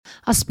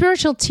A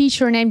spiritual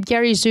teacher named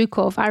Gary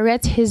Zukov, I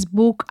read his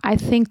book, I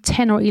think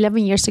 10 or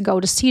 11 years ago,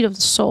 The Seed of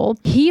the Soul.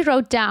 He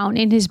wrote down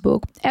in his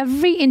book,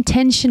 every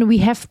intention we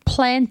have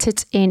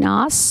planted in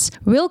us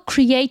will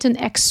create an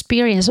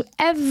experience.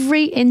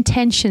 Every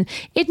intention.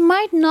 It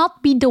might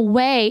not be the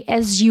way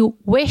as you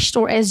wished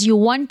or as you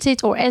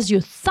wanted or as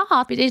you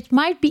thought, but it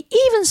might be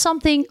even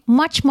something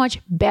much,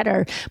 much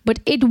better.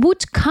 But it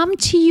would come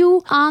to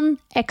you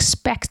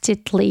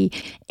unexpectedly,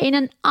 in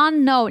an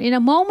unknown, in a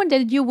moment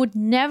that you would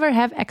never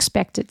have expected.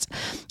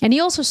 And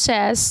he also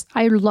says,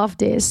 I love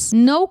this,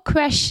 no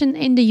question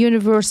in the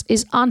universe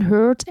is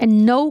unheard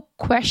and no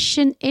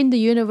question in the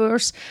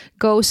universe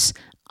goes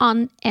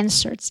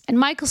unanswered. And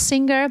Michael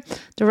Singer,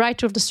 the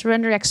writer of the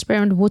Surrender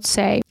Experiment, would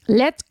say,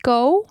 let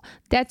go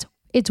that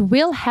it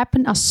will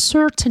happen a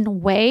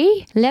certain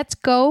way. Let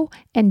go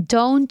and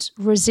don't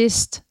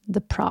resist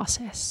the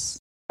process.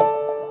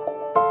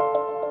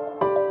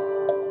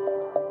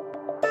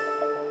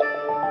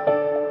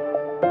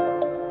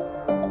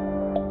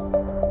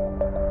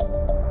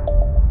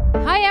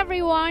 Hi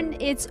everyone,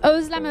 it's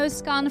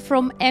Ozlem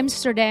from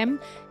Amsterdam.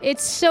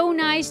 It's so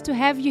nice to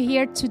have you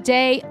here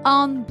today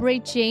on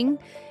Bridging.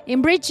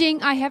 In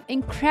Bridging, I have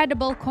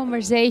incredible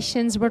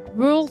conversations with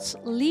world's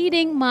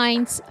leading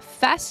minds,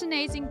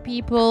 fascinating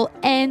people,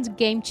 and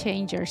game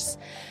changers.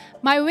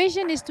 My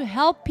vision is to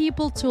help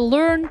people to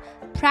learn,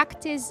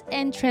 practice,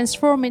 and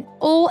transform in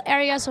all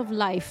areas of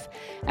life.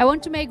 I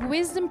want to make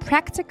wisdom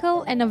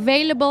practical and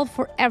available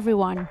for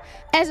everyone.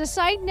 As a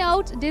side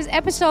note, this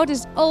episode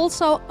is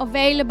also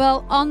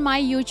available on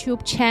my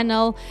YouTube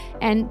channel.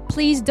 And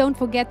please don't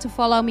forget to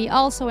follow me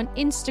also on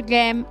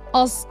Instagram,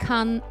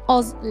 Ozkan,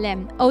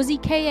 Ozlem,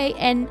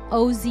 Ozkan,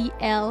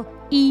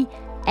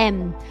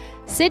 Ozlem.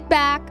 Sit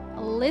back,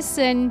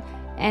 listen,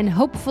 and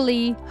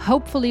hopefully,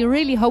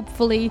 really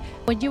hopefully,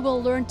 what you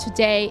will learn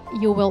today,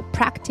 you will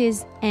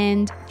practice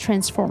and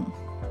transform.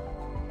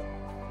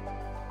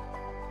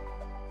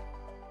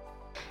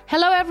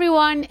 Hello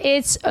everyone,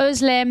 it's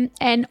Ozlem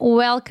and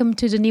welcome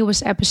to the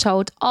newest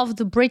episode of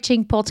the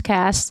Bridging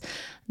Podcast.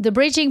 The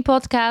Bridging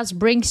Podcast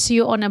brings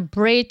you on a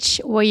bridge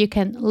where you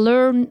can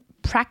learn,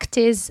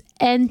 practice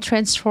and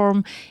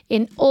transform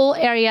in all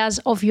areas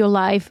of your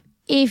life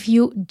if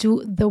you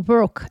do the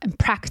work and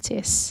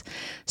practice.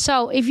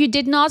 So if you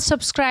did not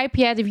subscribe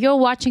yet, if you're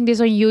watching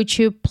this on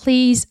YouTube,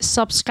 please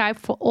subscribe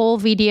for all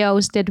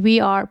videos that we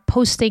are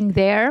posting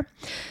there.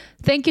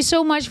 Thank you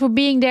so much for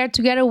being there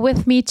together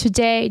with me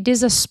today. This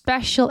is a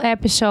special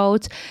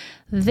episode.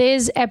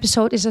 This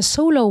episode is a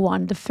solo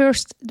one, the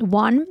first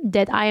one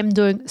that I am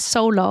doing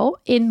solo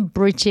in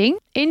Bridging.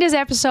 In this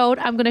episode,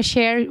 I'm going to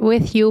share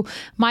with you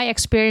my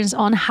experience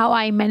on how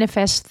I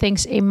manifest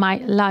things in my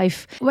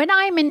life. When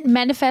I'm in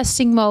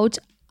manifesting mode,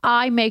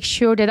 I make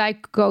sure that I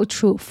go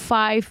through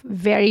 5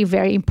 very,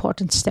 very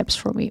important steps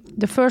for me.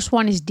 The first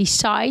one is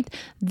decide.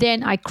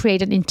 Then I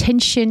create an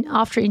intention.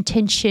 After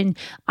intention,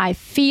 I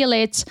feel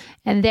it.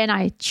 And then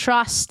I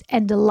trust.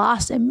 And the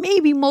last and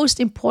maybe most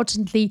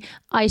importantly,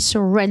 I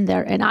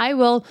surrender. And I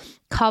will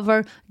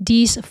cover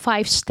these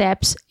 5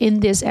 steps in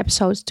this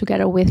episode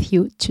together with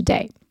you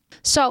today.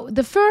 So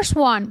the first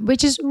one,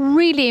 which is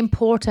really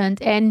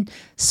important and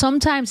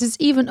sometimes it's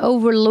even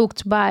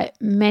overlooked by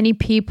many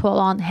people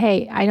on,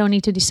 hey, I don't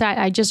need to decide.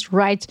 I just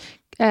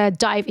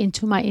dive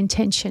into my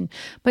intention.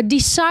 But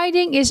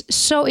deciding is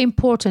so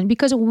important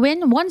because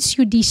once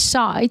you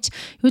decide,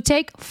 you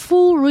take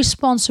full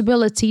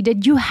responsibility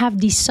that you have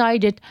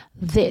decided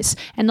this.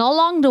 And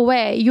along the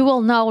way, you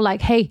will know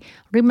like, hey,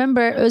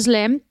 remember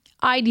Ozlem,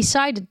 I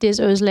decided this,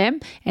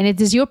 Ozlem, and it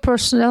is your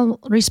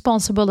personal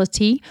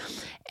responsibility.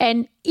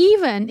 And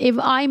even if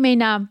I may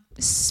now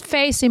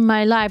face in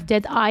my life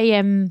that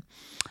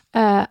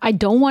I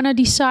don't want to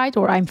decide,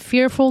 or I'm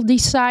fearful to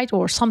decide,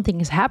 or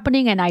something is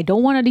happening and I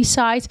don't want to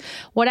decide,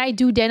 what I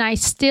do then, I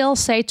still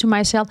say to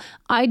myself,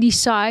 I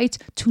decide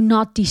to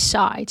not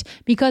decide.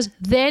 Because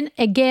then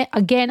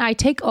again, I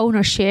take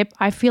ownership.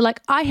 I feel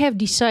like I have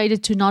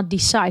decided to not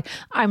decide.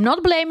 I'm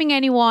not blaming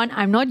anyone.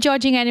 I'm not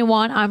judging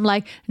anyone. I'm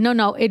like,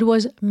 no, it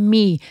was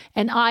me.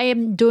 And I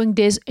am doing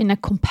this in a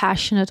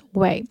compassionate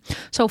way.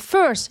 So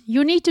first,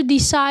 you need to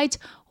decide,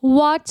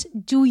 what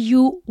do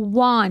you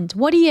want?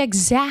 What do you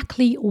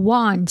exactly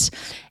want?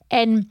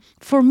 And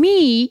for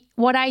me,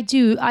 what I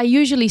do, I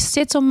usually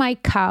sit on my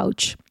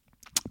couch,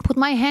 put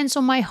my hands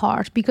on my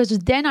heart, because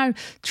then I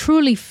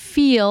truly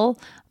feel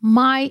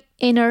my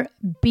inner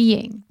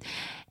being.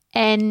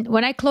 And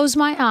when I close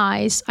my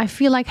eyes, I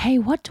feel like, hey,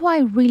 what do I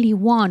really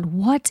want?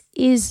 What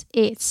is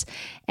it?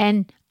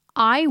 And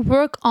I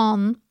work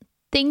on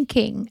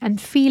thinking and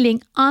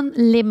feeling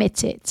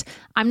unlimited.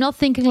 I'm not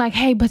thinking like,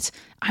 hey, but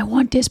I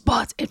want this,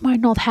 but it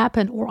might not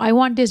happen. Or I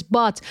want this,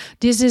 but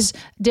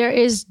there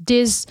is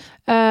this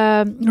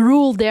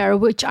rule there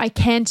which I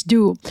can't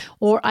do.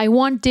 Or I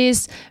want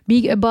this,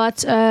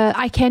 but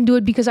I can't do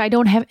it because I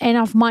don't have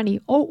enough money.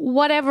 Or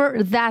whatever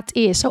that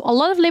is. So a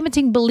lot of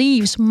limiting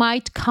beliefs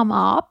might come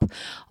up.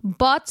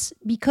 But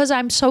because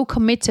I'm so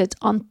committed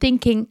on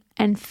thinking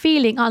and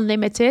feeling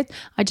unlimited,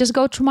 I just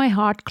go through my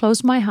heart,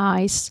 close my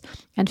eyes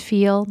and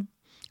feel,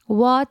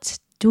 what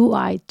do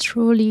I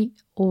truly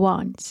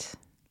want?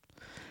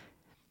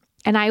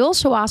 And I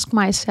also ask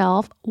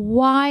myself,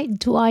 why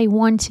do I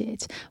want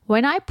it?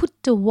 When I put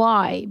the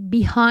why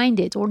behind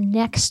it or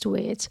next to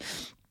it,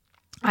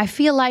 I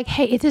feel like,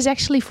 hey, it is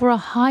actually for a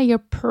higher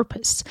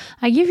purpose.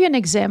 I give you an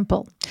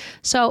example.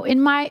 So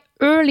in my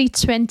early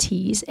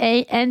 20s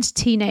and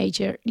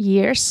teenager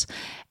years,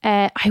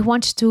 I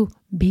wanted to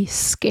be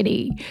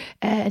skinny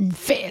and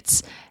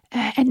fit.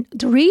 And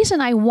the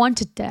reason I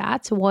wanted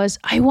that was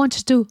I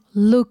wanted to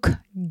look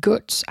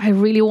good. I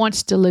really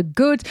wanted to look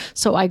good.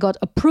 So I got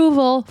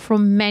approval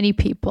from many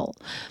people.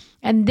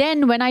 And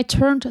then when I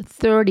turned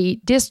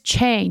 30, this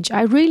changed.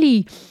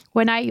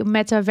 When I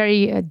met a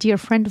very dear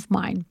friend of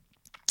mine,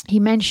 he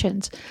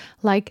mentioned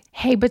like,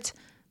 hey, but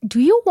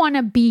do you want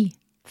to be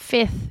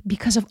fit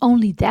because of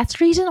only that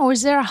reason, or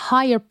is there a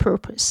higher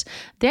purpose?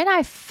 Then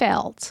I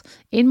felt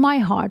in my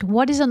heart,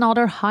 what is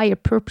another higher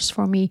purpose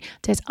for me?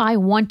 That I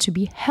want to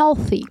be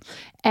healthy.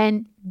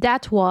 And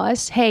that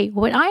was, hey,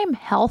 when I am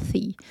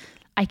healthy,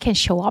 I can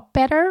show up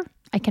better.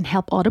 I can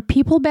help other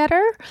people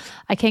better.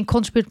 I can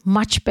contribute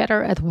much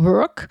better at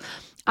work.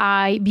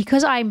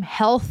 Because I'm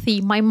healthy,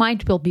 my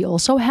mind will be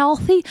also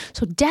healthy.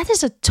 So that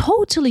is a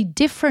totally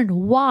different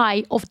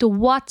why of the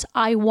what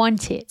I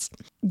wanted.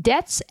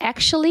 That's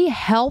actually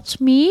helped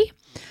me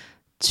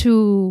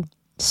to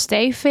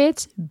stay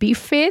fit, be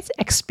fit,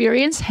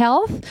 experience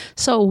health.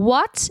 So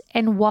what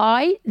and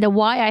why, the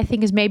why I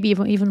think is maybe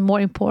even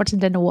more important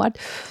than the what,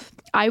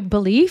 I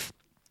believe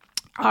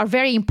are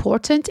very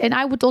important. And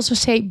I would also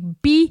say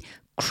be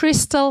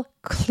crystal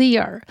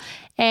clear.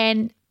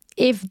 And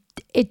if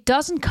it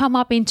doesn't come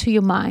up into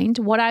your mind,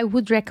 what I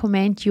would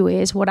recommend you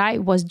is what I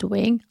was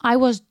doing. I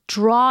was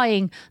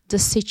drawing the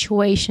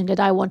situation that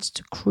I wanted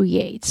to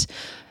create.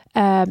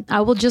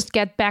 I will just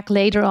get back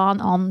later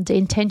on the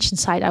intention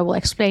side. I will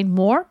explain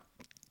more.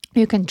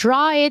 You can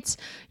draw it,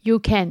 you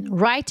can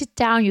write it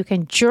down, you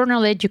can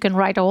journal it, you can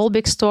write a whole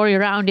big story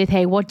around it.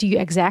 Hey, what do you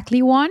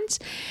exactly want?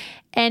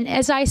 And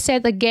as I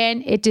said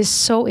again, it is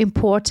so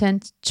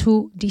important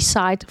to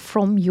decide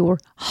from your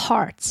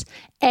heart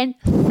and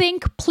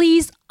think,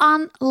 please,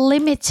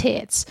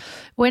 unlimited.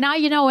 When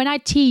I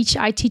teach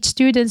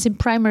students in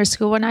primary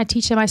school. When I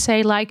teach them, I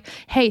say like,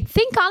 hey,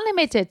 think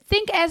unlimited.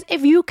 Think as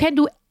if you can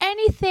do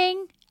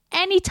anything,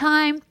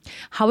 anytime,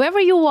 however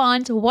you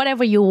want,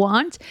 whatever you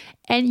want.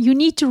 And you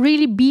need to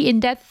really be in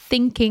that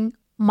thinking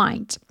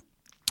mind.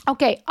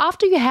 Okay,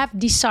 after you have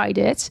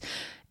decided,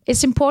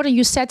 it's important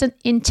you set an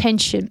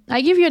intention.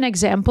 I give you an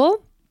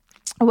example.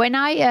 When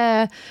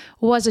I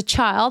was a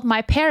child,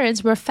 my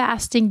parents were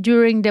fasting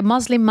during the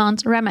Muslim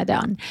month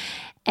Ramadan.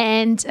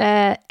 And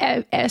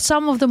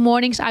some of the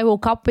mornings I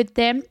woke up with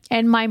them,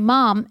 and my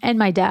mom and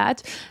my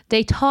dad,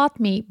 they taught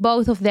me,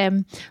 both of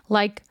them,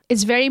 like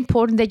it's very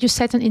important that you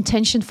set an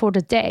intention for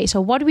the day.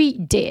 So what we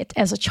did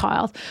as a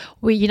child,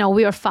 we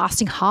were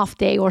fasting half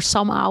day or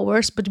some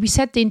hours, but we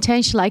set the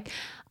intention like,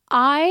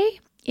 I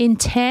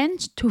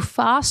intend to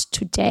fast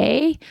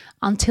today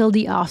until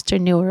the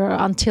afternoon or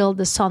until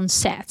the sun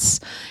sets.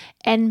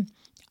 And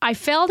I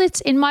felt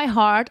it in my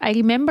heart. I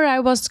remember I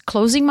was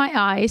closing my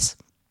eyes,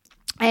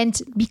 and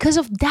because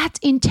of that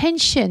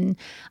intention,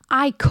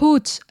 I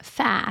could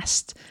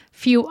fast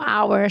few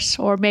hours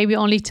or maybe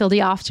only till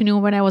the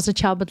afternoon when I was a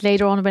child, but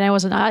later on when I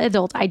was an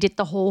adult, I did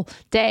the whole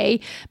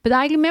day. But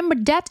I remember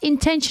that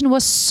intention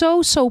was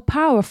so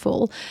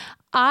powerful.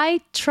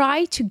 I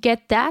try to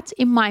get that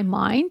in my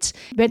mind.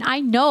 When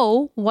I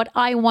know what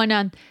I want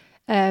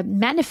to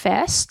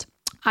manifest,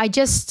 I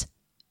just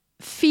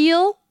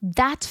feel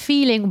that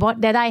feeling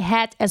that I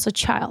had as a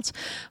child.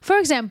 For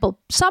example,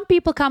 some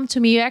people come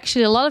to me,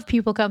 actually a lot of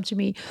people come to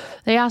me,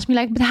 they ask me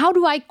like, but how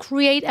do I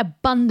create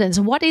abundance?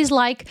 What is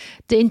like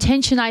the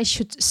intention I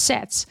should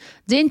set?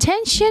 The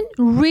intention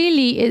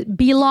really it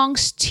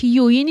belongs to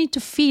you. You need to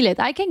feel it.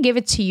 I can give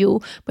it to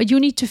you, but you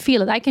need to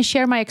feel it. I can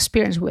share my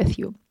experience with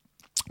you.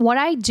 What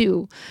I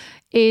do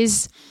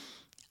is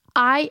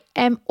I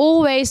am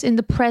always in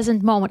the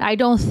present moment. I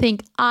don't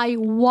think I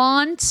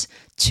want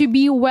to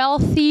be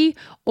wealthy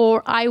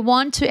or I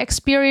want to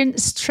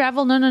experience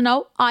travel.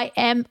 No. I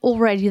am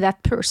already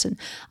that person.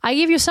 I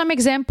give you some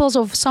examples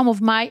of some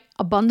of my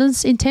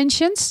abundance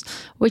intentions,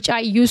 which I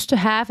used to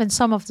have, and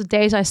some of the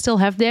days I still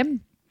have them.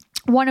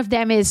 One of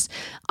them is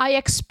I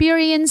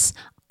experience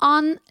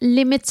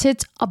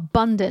unlimited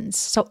abundance.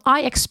 So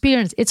I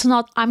experience, it's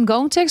not I'm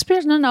going to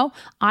experience, no.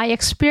 I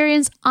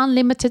experience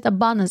unlimited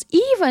abundance.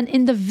 Even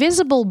in the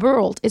visible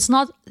world, it's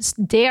not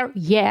there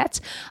yet.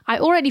 I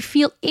already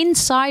feel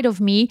inside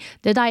of me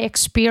that I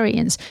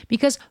experience.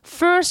 Because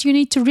first you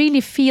need to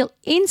really feel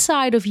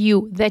inside of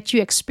you that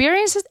you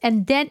experience it,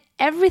 and then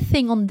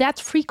everything on that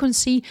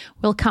frequency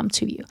will come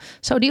to you.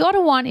 So the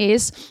other one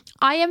is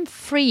I am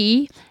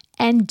free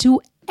and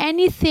do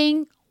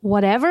anything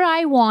whatever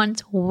I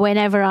want,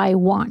 whenever I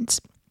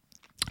want.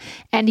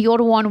 And the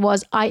other one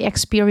was I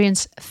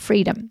experience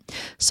freedom.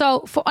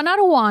 So for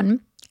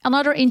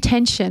another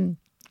intention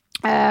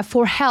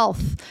for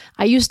health.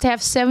 I used to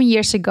have 7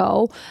 years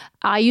ago.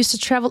 I used to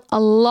travel a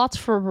lot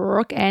for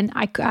work, and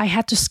I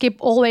had to skip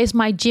always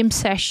my gym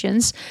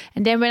sessions.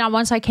 And then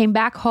once I came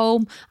back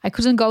home, I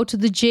couldn't go to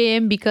the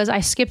gym because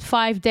I skipped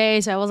 5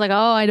 days. I was like,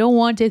 oh, I don't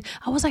want it.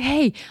 I was like,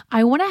 hey,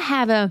 I want to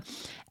have a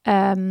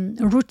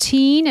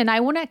routine, and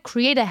I want to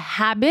create a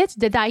habit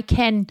that I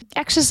can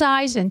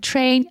exercise and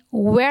train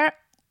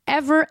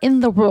wherever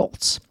in the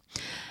world.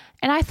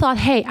 And I thought,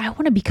 hey, I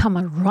want to become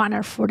a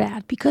runner for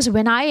that, because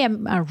when I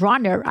am a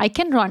runner, I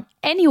can run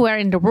anywhere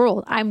in the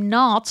world. I'm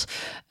not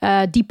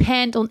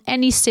depend on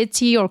any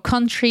city or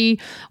country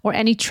or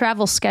any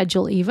travel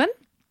schedule even.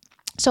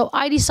 So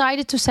I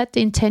decided to set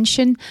the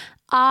intention,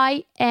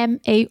 I am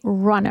a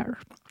runner.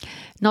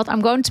 Not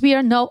I'm going to be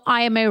a, no,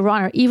 I am a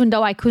runner, even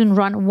though I couldn't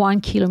run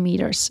 1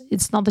 kilometer.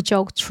 It's not a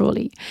joke,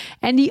 truly.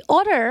 And the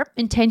other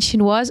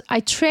intention was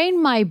I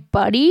train my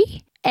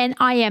body and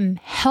I am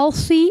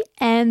healthy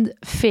and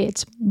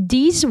fit.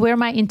 These were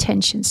my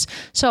intentions.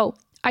 So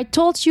I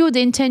told you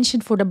the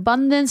intention for the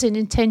abundance and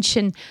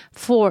intention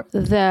for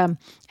the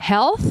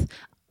health.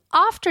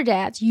 After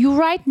that, you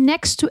write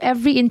next to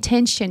every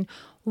intention,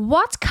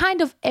 what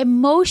kind of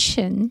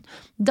emotion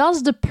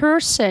does the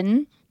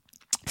person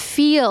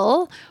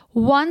feel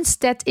once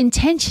that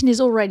intention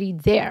is already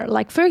there?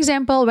 Like, for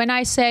example, when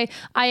I say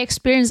I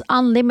experience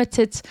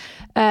unlimited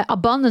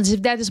abundance,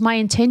 if that is my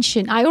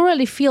intention, I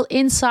already feel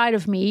inside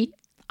of me,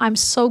 I'm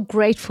so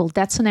grateful.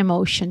 That's an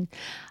emotion.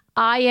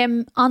 I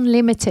am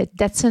unlimited.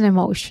 That's an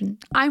emotion.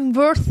 I'm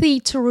worthy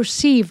to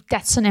receive.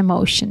 That's an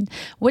emotion.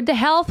 With the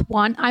health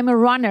one, I'm a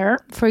runner,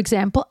 for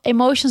example,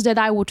 emotions that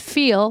I would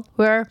feel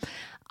were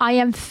I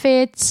am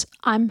fit,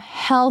 I'm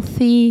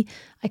healthy,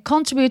 I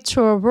contribute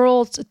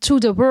to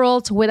the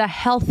world with a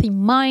healthy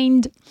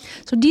mind.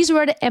 So these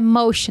were the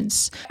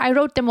emotions. I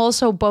wrote them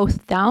also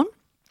both down.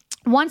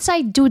 Once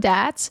I do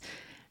that,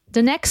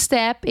 the next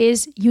step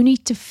is you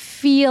need to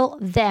feel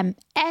them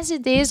as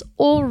it is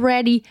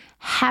already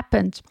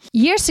happened.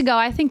 Years ago,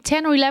 I think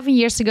 10 or 11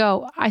 years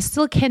ago, I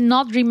still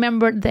cannot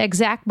remember the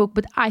exact book,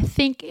 but I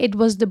think it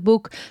was the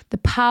book, The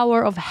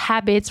Power of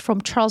Habits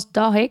from Charles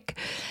Duhigg.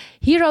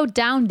 He wrote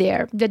down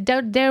there that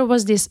there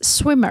was this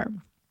swimmer.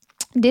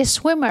 This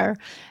swimmer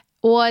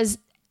was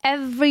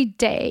every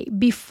day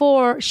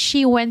before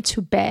she went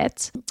to bed,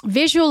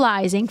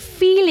 visualizing,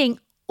 feeling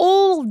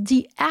all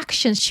the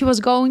actions she was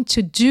going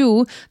to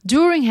do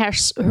during her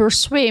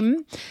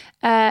swim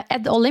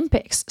at the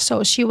Olympics.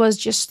 So she was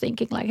just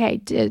thinking like,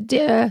 hey,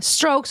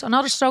 strokes,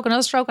 another stroke,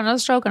 another stroke, another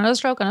stroke, another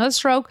stroke, another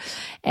stroke.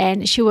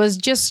 And she was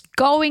just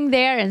going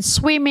there and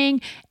swimming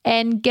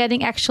and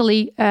getting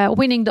actually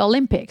winning the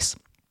Olympics.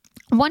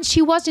 Once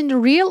she was in the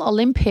real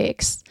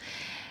Olympics,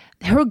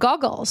 her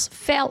goggles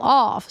fell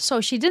off. So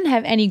she didn't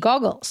have any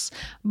goggles.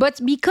 But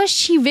because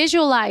she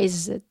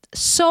visualized it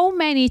so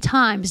many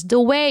times,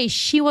 the way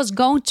she was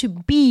going to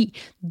be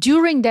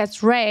during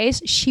that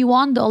race, she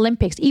won the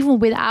Olympics, even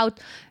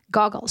without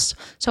goggles.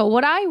 So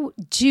what I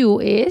do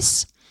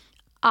is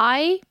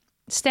I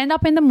stand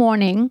up in the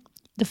morning.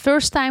 The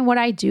first time what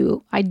I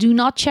do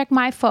not check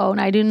my phone.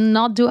 I do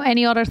not do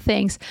any other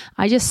things.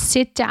 I just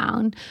sit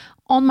down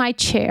on my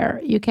chair.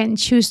 You can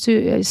choose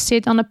to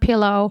sit on a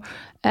pillow,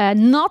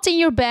 not in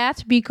your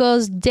bed,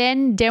 because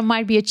then there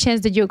might be a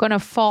chance that you're going to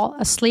fall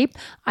asleep.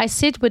 I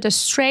sit with a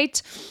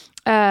straight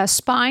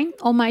spine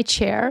on my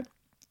chair,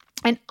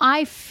 and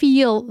I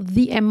feel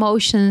the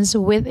emotions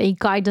with a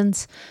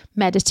guidance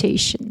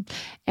meditation.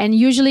 And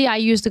usually I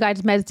use the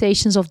guided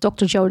meditations of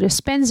Dr. Joe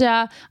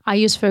Dispenza. I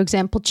use, for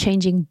example,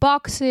 changing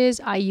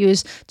boxes. I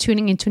use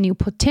tuning into new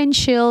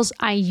potentials.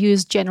 I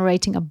use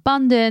generating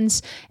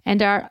abundance. And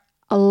there are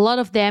a lot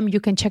of them. You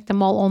can check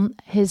them all on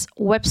his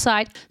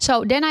website.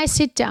 So then I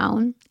sit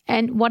down,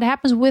 and what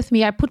happens with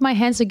me, I put my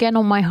hands again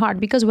on my heart,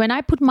 because when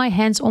I put my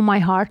hands on my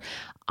heart,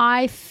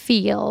 I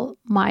feel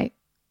my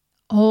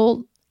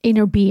whole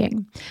inner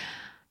being.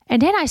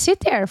 And then I sit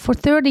there for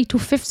 30 to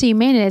 50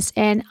 minutes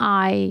and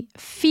I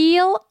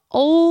feel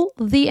all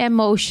the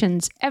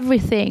emotions,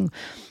 everything.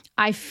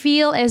 I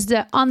feel as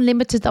the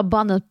unlimited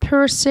abundant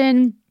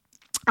person.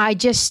 I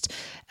just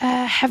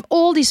have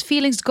all these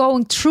feelings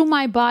going through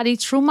my body,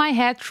 through my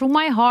head, through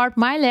my heart,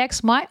 my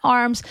legs, my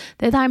arms,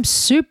 that I'm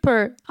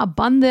super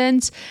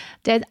abundant,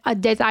 that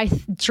I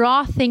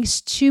draw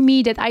things to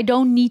me, that I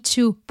don't need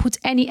to put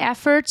any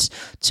efforts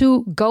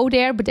to go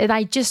there, but that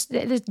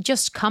it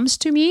just comes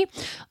to me.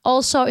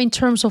 Also, in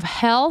terms of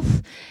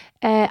health,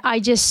 I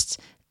just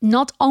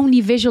not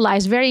only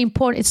visualize, very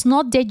important. It's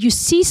not that you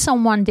see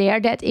someone there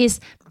that is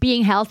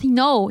being healthy.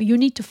 No, you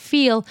need to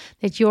feel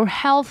that you're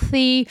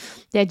healthy,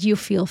 that you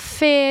feel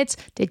fit,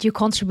 that you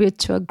contribute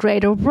to a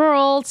greater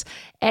world.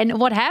 And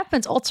what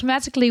happens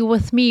automatically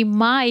with me,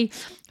 my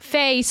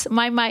face,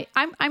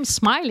 I'm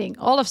smiling.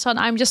 All of a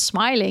sudden, I'm just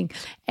smiling.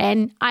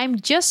 And I'm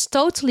just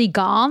totally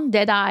gone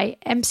that I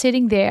am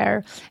sitting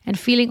there and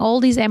feeling all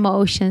these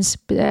emotions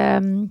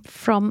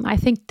from, I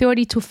think,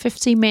 30 to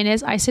 50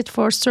 minutes. I sit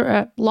for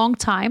a long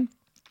time.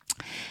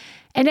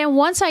 And then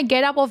once I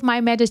get up of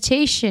my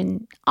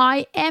meditation,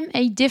 I am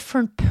a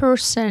different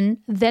person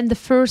than the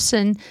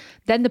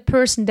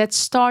person that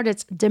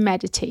started the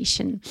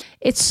meditation.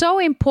 It's so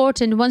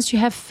important once you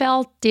have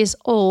felt this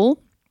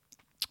all,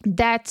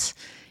 that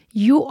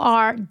you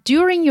are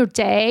during your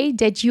day,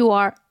 that you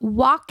are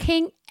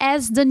walking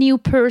as the new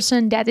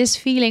person that is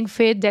feeling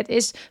fit, that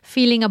is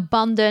feeling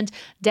abundant,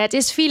 that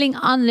is feeling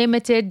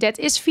unlimited, that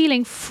is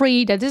feeling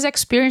free, that is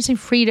experiencing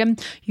freedom.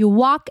 You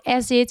walk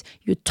as it,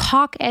 you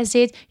talk as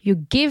it, you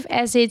give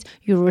as it,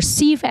 you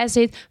receive as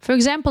it. For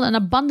example, an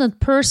abundant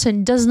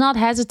person does not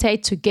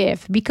hesitate to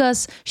give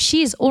because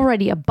she is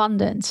already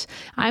abundant.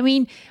 I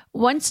mean,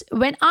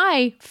 when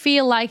I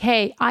feel like,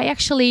 hey, I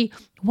actually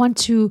want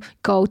to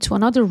go to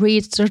another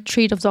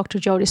retreat of Dr.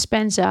 Joe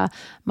Dispenza,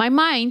 my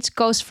mind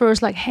goes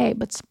first like, hey,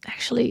 but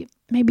actually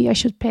maybe I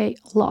should pay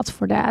a lot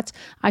for that.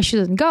 I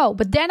shouldn't go.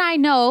 But then I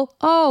know,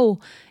 oh,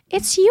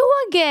 it's you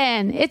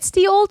again. It's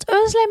the old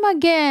Ozlem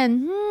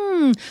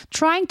again.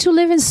 Trying to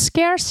live in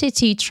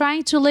scarcity,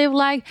 trying to live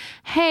like,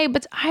 hey,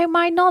 but I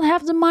might not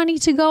have the money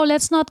to go.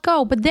 Let's not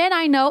go. But then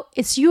I know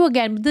it's you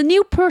again. The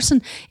new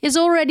person is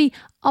already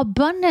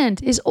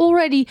abundant, is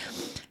already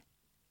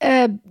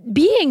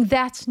being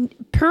that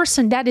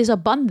person that is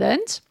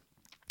abundant.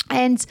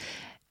 And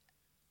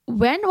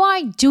when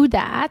I do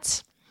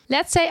that,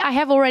 let's say I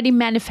have already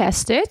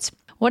manifested.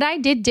 What I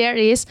did there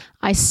is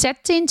I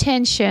set the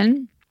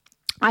intention,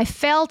 I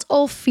felt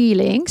all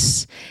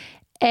feelings,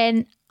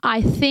 and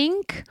I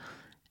think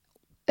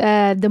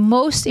the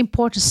most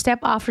important step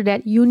after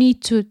that, you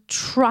need to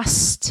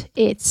trust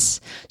it.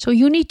 So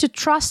you need to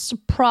trust the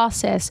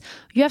process.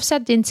 You have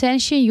set the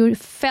intention, you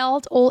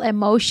felt all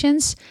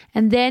emotions,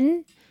 and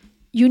then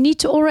you need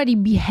to already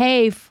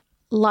behave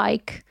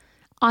like,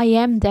 I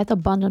am that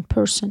abundant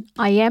person.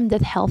 I am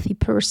that healthy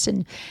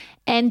person.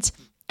 And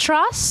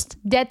trust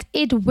that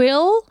it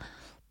will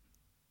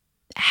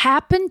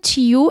happen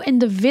to you in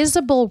the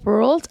visible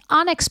world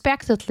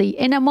unexpectedly,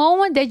 in a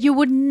moment that you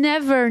would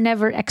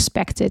never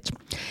expect it.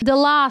 The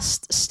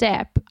last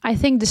step, I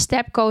think the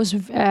step goes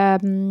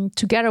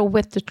together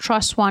with the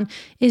trust one,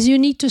 is you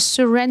need to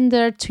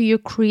surrender to your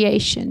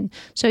creation.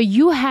 So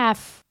you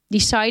have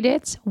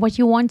decided what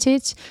you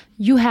wanted,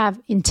 you have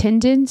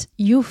intended,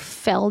 you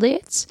felt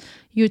it,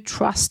 you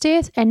trust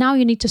it, and now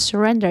you need to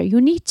surrender.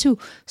 You need to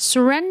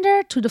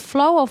surrender to the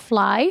flow of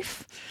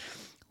life,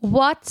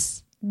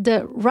 what's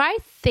the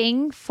right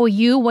thing for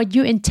you, what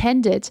you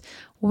intended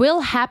will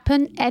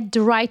happen at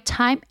the right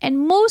time, and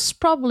most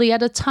probably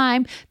at a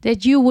time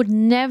that you would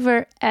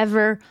never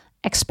ever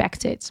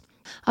expect it.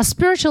 A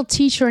spiritual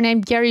teacher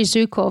named Gary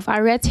Zukov, I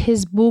read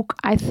his book,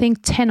 I think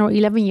 10 or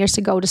 11 years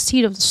ago, The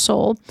Seed of the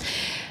Soul.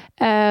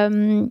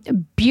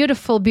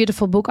 Beautiful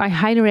book. I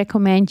highly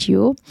recommend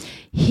you.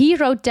 He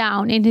wrote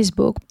down in his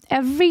book,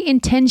 every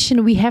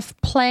intention we have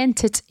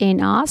planted in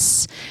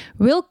us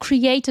will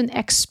create an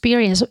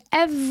experience. So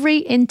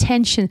every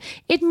intention,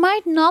 it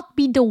might not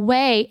be the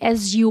way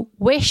as you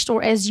wished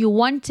or as you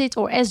wanted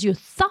or as you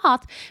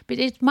thought, but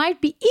it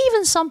might be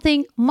even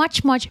something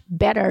much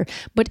better.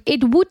 But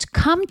it would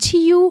come to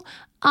you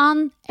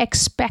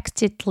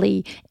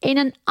unexpectedly, in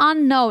an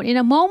unknown, in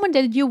a moment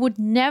that you would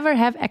never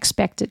have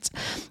expected.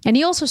 And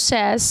he also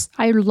says,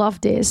 I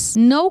love this,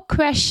 no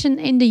question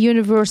in the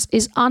universe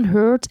is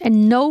unheard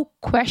and no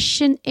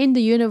question in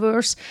the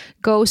universe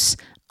goes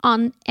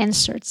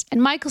unanswered.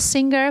 And Michael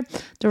Singer,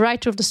 the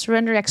writer of the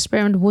Surrender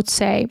Experiment, would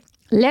say,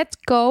 let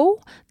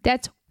go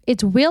that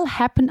it will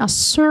happen a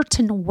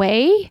certain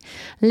way.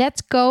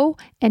 Let go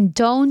and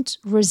don't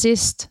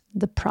resist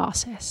the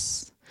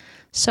process.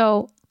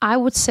 So I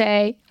would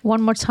say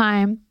one more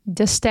time,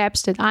 the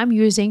steps that I'm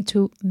using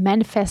to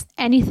manifest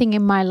anything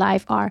in my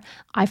life are,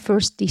 I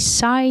first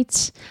decide,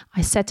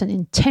 I set an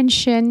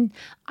intention,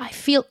 I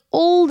feel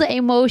all the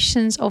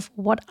emotions of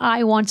what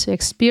I want to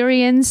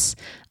experience,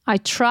 I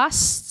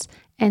trust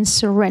and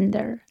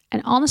surrender.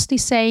 And honestly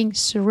saying,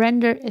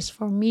 surrender is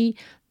for me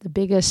the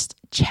biggest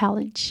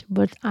challenge,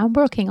 but I'm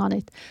working on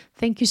it.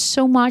 Thank you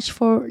so much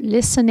for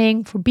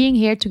listening, for being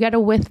here together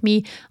with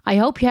me. I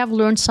hope you have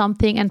learned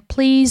something, and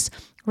please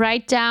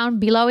write down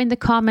below in the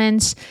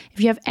comments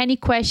if you have any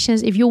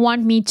questions, if you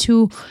want me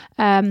to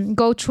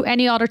go through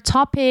any other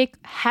topic.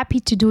 Happy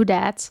to do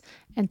that.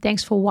 And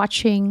thanks for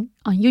watching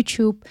on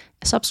YouTube.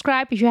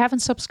 Subscribe if you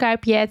haven't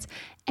subscribed yet,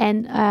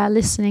 and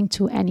listening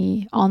to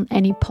any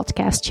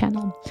podcast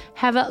channel.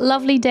 Have a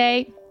lovely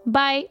day.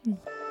 Bye.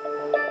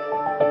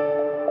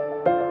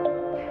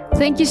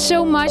 Thank you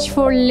so much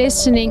for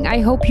listening.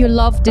 I hope you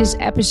loved this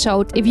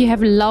episode. If you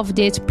have loved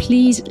it,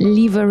 please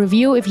leave a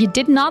review. If you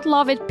did not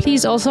love it,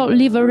 please also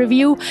leave a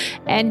review,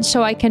 and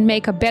so I can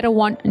make a better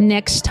one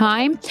next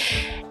time.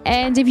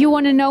 And if you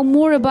want to know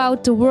more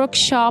about the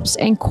workshops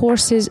and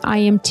courses I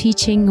am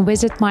teaching,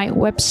 visit my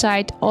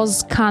website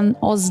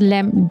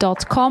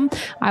ozlem.com.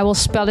 I will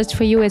spell it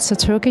for you. It's a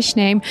Turkish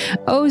name.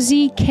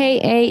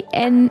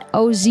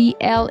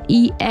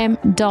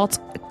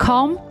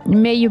 ozkanozlem.com.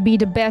 May you be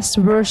the best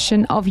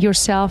version of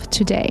yourself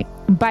today.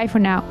 Bye for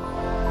now.